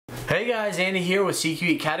Hey guys, Andy here with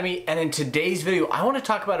CQE Academy, and in today's video I want to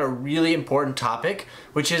talk about a really important topic,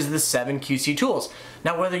 which is the 7 QC tools.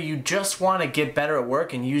 Now, whether you just want to get better at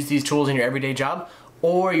work and use these tools in your everyday job,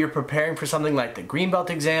 or you're preparing for something like the green belt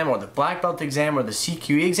exam or the black belt exam or the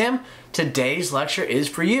CQE exam, today's lecture is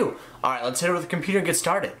for you. Alright, let's hit it with the computer and get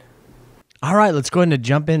started. All right, let's go ahead and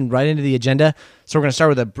jump in right into the agenda. So we're going to start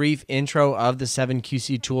with a brief intro of the 7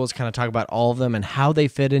 QC tools, kind of talk about all of them and how they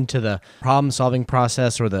fit into the problem-solving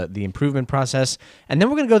process or the improvement process. And then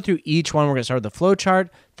we're going to go through each one. We're going to start with the flow chart,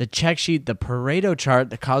 the check sheet, the Pareto chart,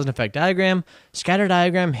 the cause and effect diagram, scatter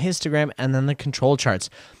diagram, histogram, and then the control charts.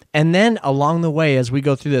 And then along the way, as we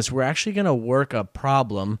go through this, we're actually going to work a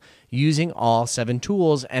problem using all 7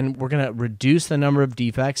 tools, and we're going to reduce the number of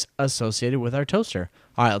defects associated with our toaster.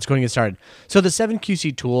 All right, let's go and get started. So the 7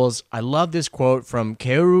 QC tools, I love this quote from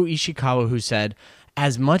Kaoru Ishikawa, who said,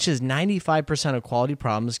 as much as 95% of quality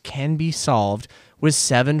problems can be solved with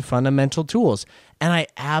 7 fundamental tools. And I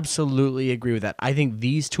absolutely agree with that. I think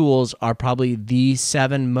these tools are probably the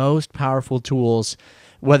 7 most powerful tools.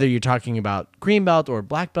 Whether you're talking about green belt or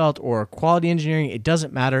black belt or quality engineering, it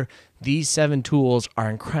doesn't matter. These 7 tools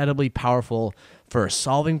are incredibly powerful for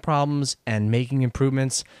solving problems and making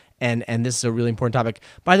improvements. And this is a really important topic.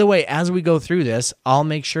 By the way, as we go through this, I'll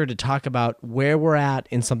make sure to talk about where we're at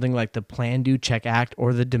in something like the Plan, Do, Check, Act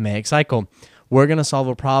or the DMAIC cycle. We're going to solve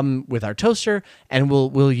a problem with our toaster, and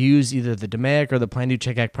we'll use either the DMAIC or the Plan, Do,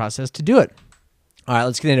 Check, Act process to do it. All right,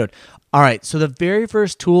 let's get into it. All right, so the very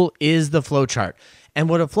first tool is the flow chart. And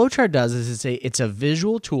what a flowchart does is it's a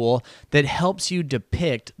visual tool that helps you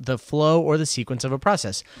depict the flow or the sequence of a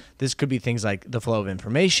process. This could be things like the flow of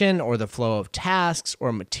information or the flow of tasks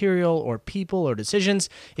or material or people or decisions.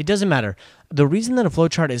 It doesn't matter. The reason that a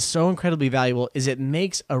flowchart is so incredibly valuable is it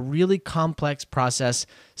makes a really complex process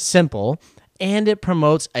simple, and it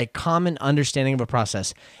promotes a common understanding of a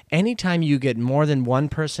process. Anytime you get more than one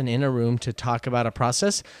person in a room to talk about a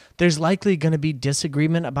process, there's likely going to be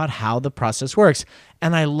disagreement about how the process works.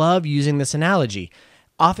 And I love using this analogy.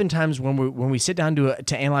 Oftentimes when we sit down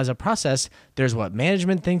to analyze a process, there's what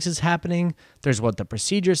management thinks is happening, there's what the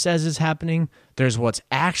procedure says is happening, there's what's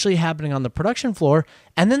actually happening on the production floor,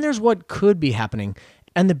 and then there's what could be happening.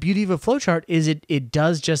 And the beauty of a flowchart is it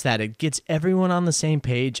does just that. It gets everyone on the same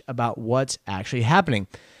page about what's actually happening.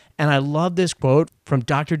 And I love this quote from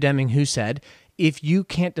Dr. Deming, who said, if you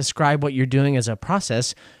can't describe what you're doing as a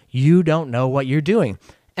process, you don't know what you're doing.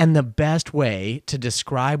 And the best way to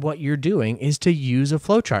describe what you're doing is to use a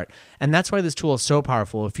flowchart. And that's why this tool is so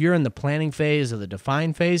powerful. If you're in the planning phase or the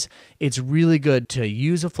define phase, it's really good to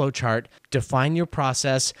use a flowchart, define your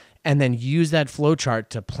process, and then use that flowchart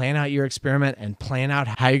to plan out your experiment and plan out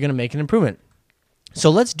how you're going to make an improvement. So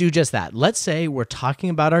let's do just that. Let's say we're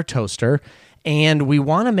talking about our toaster and we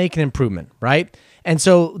want to make an improvement, right? And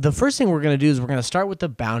so the first thing we're going to do is we're going to start with the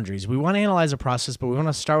boundaries. We want to analyze a process, but we want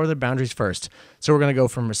to start with the boundaries first. So we're going to go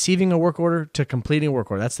from receiving a work order to completing a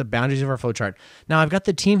work order. That's the boundaries of our flowchart. Now, I've got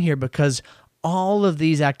the team here because all of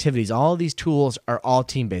these activities, all of these tools are all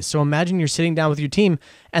team-based. So imagine you're sitting down with your team,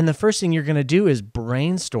 and the first thing you're going to do is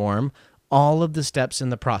brainstorm all of the steps in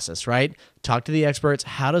the process, right? Talk to the experts.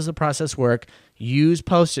 How does the process work? Use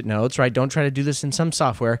Post-it notes, right? Don't try to do this in some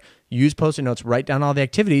software. Use Post-it notes, write down all the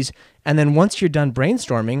activities, and then once you're done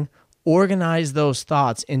brainstorming, organize those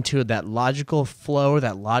thoughts into that logical flow,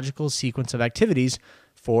 that logical sequence of activities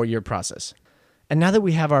for your process. And now that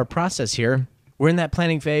we have our process here, we're in that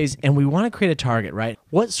planning phase and we want to create a target, right?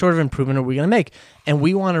 What sort of improvement are we going to make? And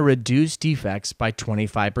we want to reduce defects by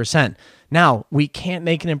 25%. Now, we can't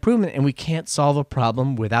make an improvement and we can't solve a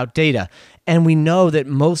problem without data. And we know that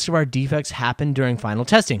most of our defects happen during final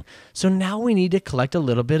testing. So now we need to collect a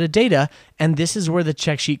little bit of data, and this is where the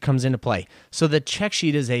check sheet comes into play. So the check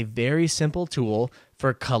sheet is a very simple tool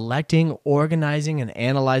for collecting, organizing, and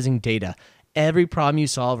analyzing data. Every problem you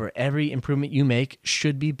solve or every improvement you make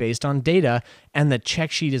should be based on data, and the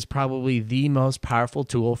check sheet is probably the most powerful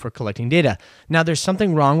tool for collecting data. Now, there's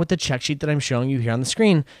something wrong with the check sheet that I'm showing you here on the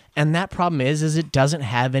screen, and that problem is it doesn't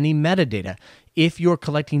have any metadata. If you're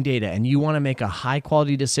collecting data and you want to make a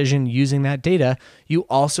high-quality decision using that data, you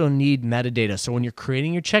also need metadata. So when you're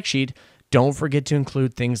creating your check sheet, don't forget to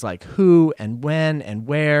include things like who and when and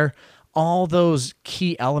where. All those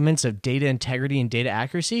key elements of data integrity and data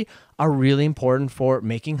accuracy are really important for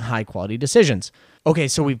making high-quality decisions. Okay,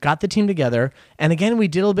 so we've got the team together, and again, we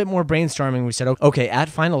did a little bit more brainstorming. We said, okay, at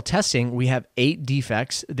final testing, we have 8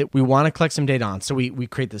 defects that we want to collect some data on. So we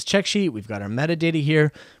create this check sheet, we've got our metadata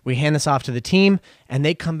here, we hand this off to the team, and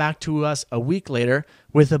they come back to us a week later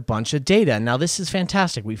with a bunch of data. Now, this is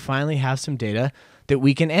fantastic. We finally have some data that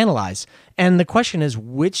we can analyze. And the question is,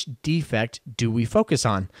 which defect do we focus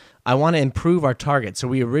on? I want to improve our target. So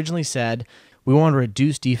we originally said we want to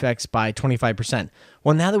reduce defects by 25%.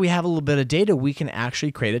 Well, now that we have a little bit of data, we can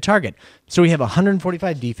actually create a target. So we have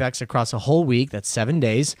 145 defects across a whole week. That's 7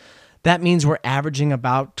 days. That means we're averaging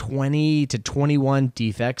about 20 to 21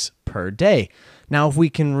 defects per day. Now, if we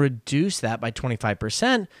can reduce that by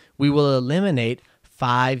 25%, we will eliminate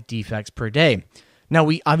 5 defects per day. Now,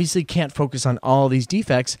 we obviously can't focus on all these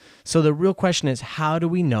defects, so the real question is, how do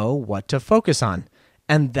we know what to focus on?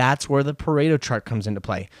 And that's where the Pareto chart comes into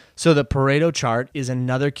play. So the Pareto chart is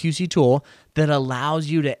another QC tool that allows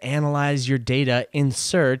you to analyze your data in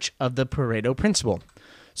search of the Pareto principle.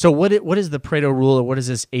 So what is the Pareto rule, or what is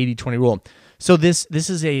this 80-20 rule? So this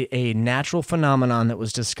is a natural phenomenon that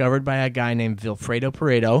was discovered by a guy named Vilfredo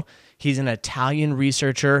Pareto. He's an Italian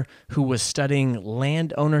researcher who was studying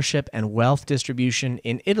land ownership and wealth distribution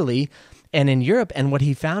in Italy and in Europe. And what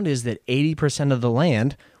he found is that 80% of the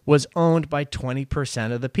land was owned by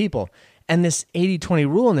 20% of the people. And this 80-20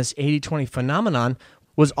 rule and this 80-20 phenomenon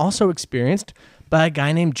was also experienced by a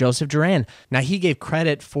guy named Joseph Duran. Now, he gave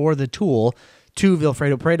credit for the tool to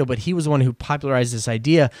Vilfredo Pareto, but he was the one who popularized this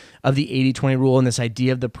idea of the 80-20 rule and this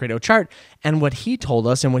idea of the Pareto chart. And what he told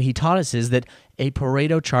us and what he taught us is that a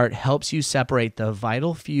Pareto chart helps you separate the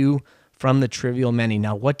vital few from the trivial many.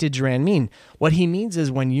 Now, what did Duran mean? What he means is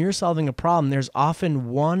when you're solving a problem, there's often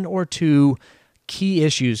one or two key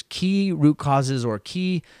issues, key root causes, or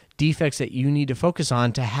key defects that you need to focus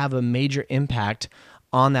on to have a major impact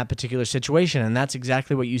on that particular situation. And that's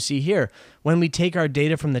exactly what you see here. When we take our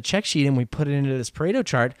data from the check sheet and we put it into this Pareto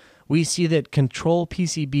chart, we see that control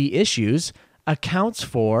PCB issues accounts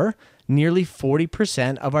for nearly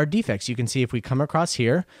 40% of our defects. You can see if we come across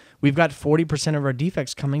here, we've got 40% of our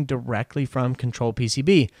defects coming directly from control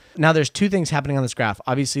PCB. Now, there's two things happening on this graph.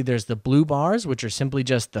 Obviously, there's the blue bars, which are simply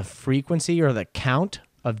just the frequency or the count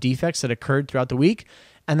of defects that occurred throughout the week.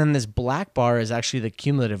 And then this black bar is actually the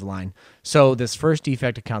cumulative line. So this first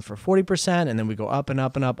defect accounts for 40%, and then we go up and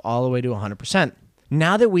up and up all the way to 100%.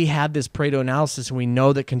 Now that we have this Pareto analysis and we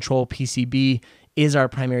know that control PCB is our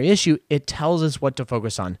primary issue, it tells us what to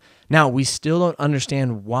focus on. Now, we still don't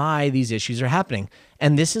understand why these issues are happening.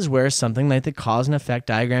 And this is where something like the cause and effect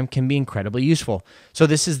diagram can be incredibly useful. So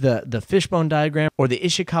this is the Fishbone diagram or the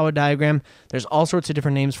Ishikawa diagram. There's all sorts of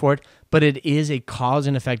different names for it, but it is a cause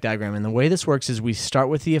and effect diagram. And the way this works is we start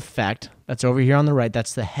with the effect. That's over here on the right.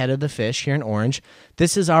 That's the head of the fish here in orange.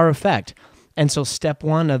 This is our effect. And so step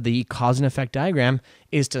one of the cause and effect diagram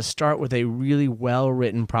is to start with a really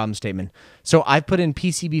well-written problem statement. So I've put in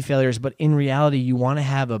PCB failures, but in reality, you want to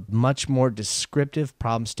have a much more descriptive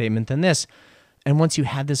problem statement than this. And once you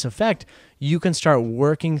have this effect, you can start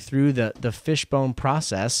working through the Fishbone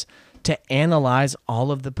process to analyze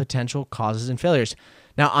all of the potential causes and failures.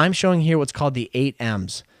 Now, I'm showing here what's called the 8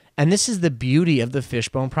 M's. And this is the beauty of the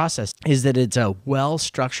Fishbone process, is that it's a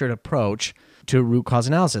well-structured approach to root cause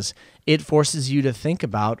analysis. It forces you to think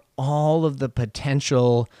about all of the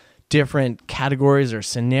potential different categories or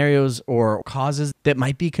scenarios or causes that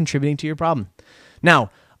might be contributing to your problem.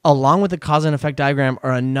 Now, along with the cause and effect diagram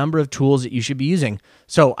are a number of tools that you should be using.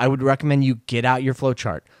 So I would recommend you get out your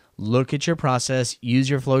flowchart, look at your process,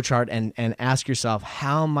 use your flowchart, and ask yourself,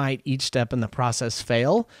 how might each step in the process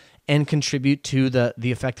fail and contribute to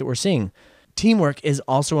the effect that we're seeing? Teamwork is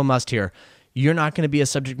also a must here. You're not going to be a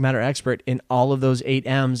subject matter expert in all of those 8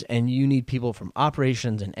 M's, and you need people from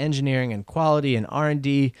operations and engineering and quality and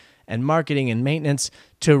R&D and marketing and maintenance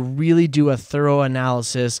to really do a thorough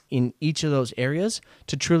analysis in each of those areas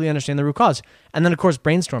to truly understand the root cause. And then, of course,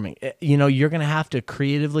 brainstorming. You're going to have to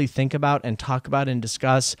creatively think about and talk about and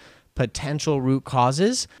discuss potential root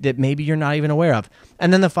causes that maybe you're not even aware of.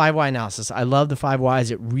 And then the 5 why analysis. I love the 5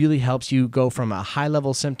 whys. It really helps you go from a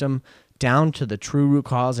high-level symptom down to the true root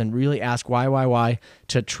cause and really ask why,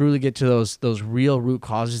 to truly get to those real root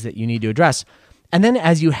causes that you need to address. And then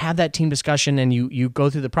as you have that team discussion and you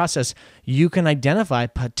go through the process, you can identify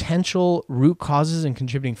potential root causes and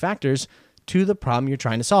contributing factors to the problem you're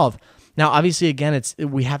trying to solve. Now, obviously, again,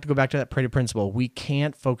 we have to go back to that Pareto principle. We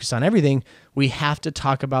can't focus on everything. We have to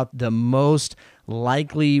talk about the most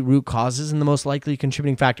likely root causes and the most likely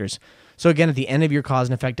contributing factors. So again, at the end of your cause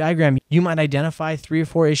and effect diagram, you might identify 3 or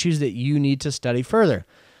 4 issues that you need to study further.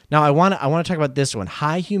 Now, I want to talk about this one,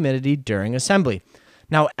 high humidity during assembly.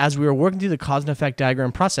 Now, as we were working through the cause and effect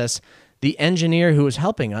diagram process, the engineer who was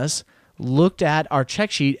helping us looked at our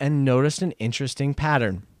check sheet and noticed an interesting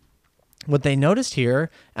pattern. What they noticed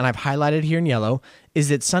here, and I've highlighted here in yellow, is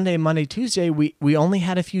that Sunday, Monday, Tuesday, we only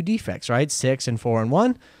had a few defects, right? 6 and 4 and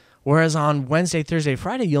 1. Whereas on Wednesday, Thursday,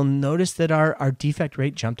 Friday, you'll notice that our defect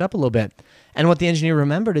rate jumped up a little bit. And what the engineer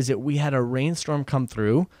remembered is that we had a rainstorm come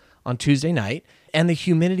through on Tuesday night, and the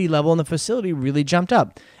humidity level in the facility really jumped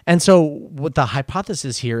up. And so what the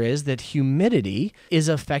hypothesis here is that humidity is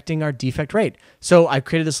affecting our defect rate. So I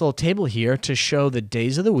created this little table here to show the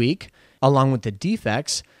days of the week along with the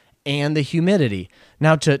defects and the humidity.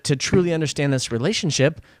 Now, to truly understand this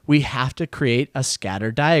relationship, we have to create a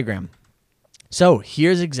scatter diagram. So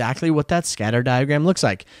here's exactly what that scatter diagram looks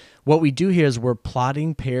like. What we do here is we're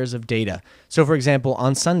plotting pairs of data. So for example,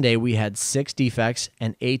 on Sunday, we had 6 defects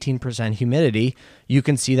and 18% humidity. You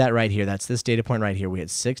can see that right here. That's this data point right here. We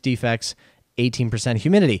had 6 defects, 18%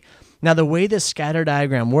 humidity. Now, the way this scatter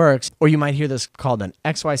diagram works, or you might hear this called an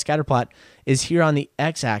XY scatter plot, is here on the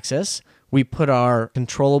x-axis, we put our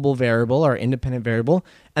controllable variable, our independent variable,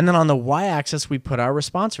 and then on the y-axis, we put our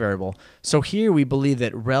response variable. So here we believe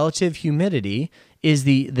that relative humidity is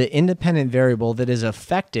the independent variable that is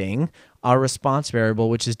affecting our response variable,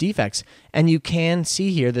 which is defects. And you can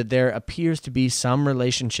see here that there appears to be some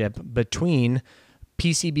relationship between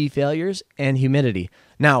PCB failures and humidity.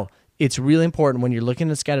 Now, it's really important when you're looking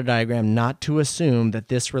at a scatter diagram not to assume that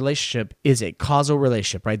this relationship is a causal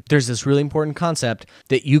relationship, right? There's this really important concept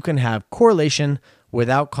that you can have correlation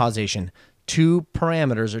without causation. 2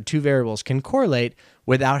 parameters or 2 variables can correlate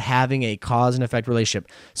without having a cause and effect relationship.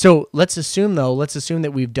 So let's assume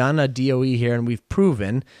that we've done a DOE here and we've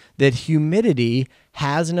proven that humidity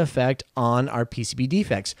has an effect on our PCB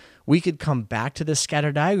defects. We could come back to the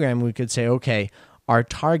scatter diagram. We could say, okay, our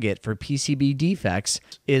target for PCB defects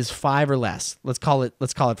is 5 or less. Let's call it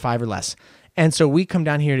 5 or less. And so we come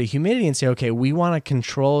down here to humidity and say, okay, we want to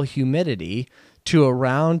control humidity to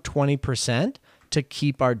around 20% to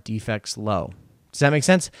keep our defects low. Does that make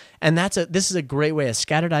sense? And this is a great way, a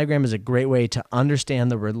scatter diagram is a great way to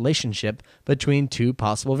understand the relationship between 2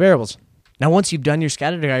 possible variables. Now, once you've done your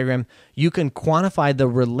scatter diagram, you can quantify the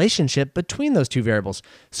relationship between those 2 variables.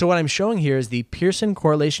 So what I'm showing here is the Pearson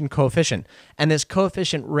correlation coefficient. And this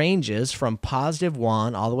coefficient ranges from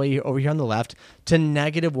 +1 all the way over here on the left to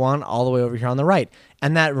 -1 all the way over here on the right.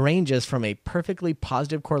 And that ranges from a perfectly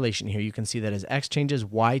positive correlation here. You can see that as x changes,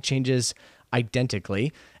 y changes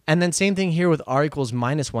identically. And then same thing here with r equals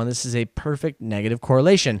 -1. This is a perfect negative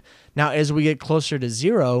correlation. Now, as we get closer to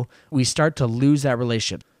 0, we start to lose that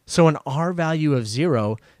relationship. So an R value of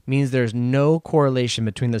 0 means there's no correlation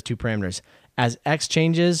between those 2 parameters. As x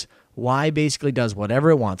changes, y basically does whatever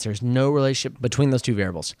it wants. There's no relationship between those 2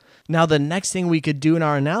 variables. Now, the next thing we could do in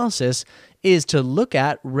our analysis is to look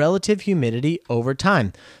at relative humidity over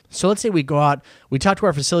time. So let's say we go out, we talk to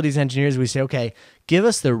our facilities engineers, we say, okay, give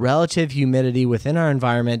us the relative humidity within our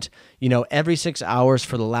environment, every 6 hours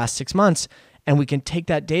for the last 6 months, and we can take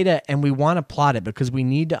that data and we want to plot it because we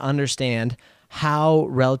need to understand how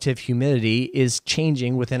relative humidity is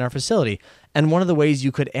changing within our facility. And one of the ways you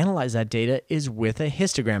could analyze that data is with a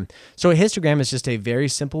histogram. So a histogram is just a very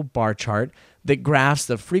simple bar chart that graphs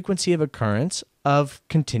the frequency of occurrence of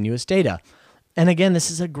continuous data. And again, this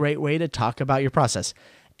is a great way to talk about your process.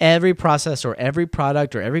 Every process or every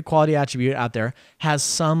product or every quality attribute out there has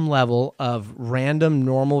some level of random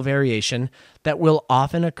normal variation that will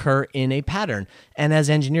often occur in a pattern. And as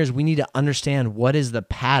engineers, we need to understand what is the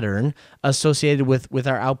pattern associated with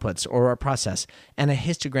our outputs or our process. And a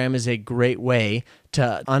histogram is a great way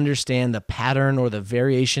to understand the pattern or the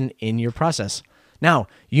variation in your process. Now,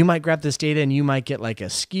 you might grab this data and you might get like a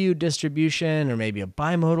skewed distribution or maybe a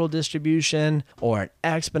bimodal distribution or an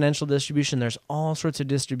exponential distribution. There's all sorts of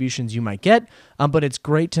distributions you might get, but it's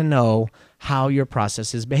great to know how your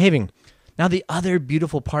process is behaving. Now, the other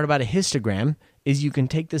beautiful part about a histogram is you can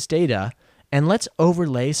take this data and let's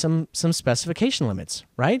overlay some specification limits,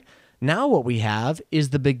 right? Now what we have is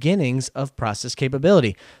the beginnings of process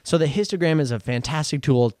capability. So the histogram is a fantastic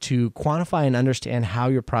tool to quantify and understand how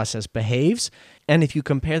your process behaves. And if you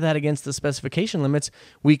compare that against the specification limits,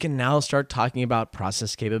 we can now start talking about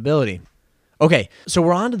process capability. Okay, so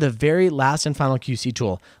we're on to the very last and final QC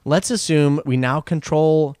tool. Let's assume we now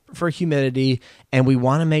control for humidity and we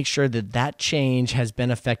want to make sure that that change has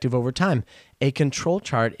been effective over time. A control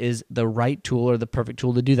chart is the right tool or the perfect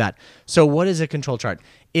tool to do that. So what is a control chart?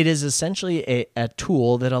 It is essentially a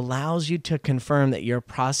tool that allows you to confirm that your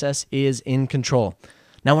process is in control.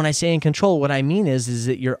 Now, when I say in control, what I mean is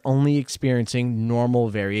that you're only experiencing normal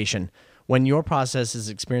variation. When your process is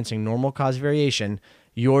experiencing normal cause variation,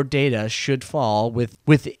 your data should fall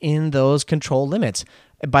within those control limits.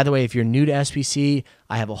 By the way, if you're new to SPC,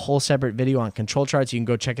 I have a whole separate video on control charts. You can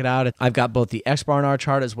go check it out. I've got both the X bar and R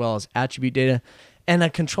chart as well as attribute data. And a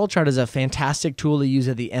control chart is a fantastic tool to use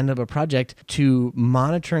at the end of a project to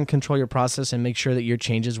monitor and control your process and make sure that your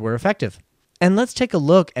changes were effective. And let's take a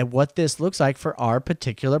look at what this looks like for our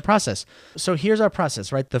particular process. So here's our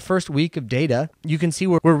process, right? The first week of data, you can see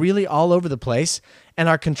we're really all over the place, and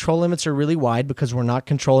our control limits are really wide because we're not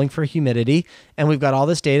controlling for humidity. And we've got all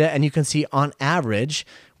this data, and you can see on average,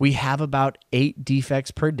 we have about 8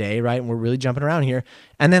 defects per day, right? And we're really jumping around here.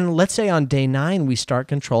 And then let's say on day 9, we start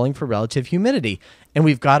controlling for relative humidity. And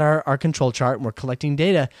we've got our control chart, and we're collecting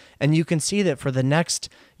data. And you can see that for the next,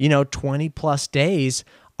 20 plus days,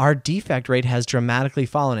 our defect rate has dramatically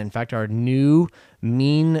fallen. In fact, our new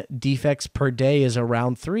mean defects per day is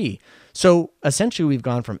around 3. So essentially, we've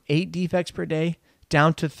gone from 8 defects per day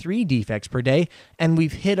down to 3 defects per day, and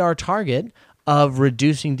we've hit our target of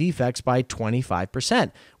reducing defects by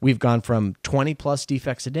 25%. We've gone from 20 plus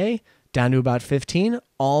defects a day down to about 15,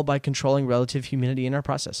 all by controlling relative humidity in our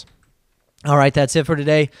process. All right, that's it for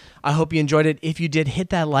today. I hope you enjoyed it. If you did, hit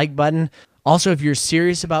that like button. Also, if you're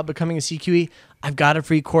serious about becoming a CQE, I've got a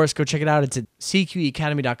free course. Go check it out. It's at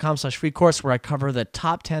cqeacademy.com/free course, where I cover the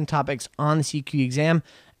top 10 topics on the CQE exam.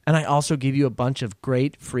 And I also give you a bunch of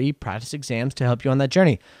great free practice exams to help you on that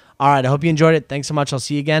journey. All right, I hope you enjoyed it. Thanks so much. I'll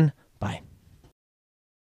see you again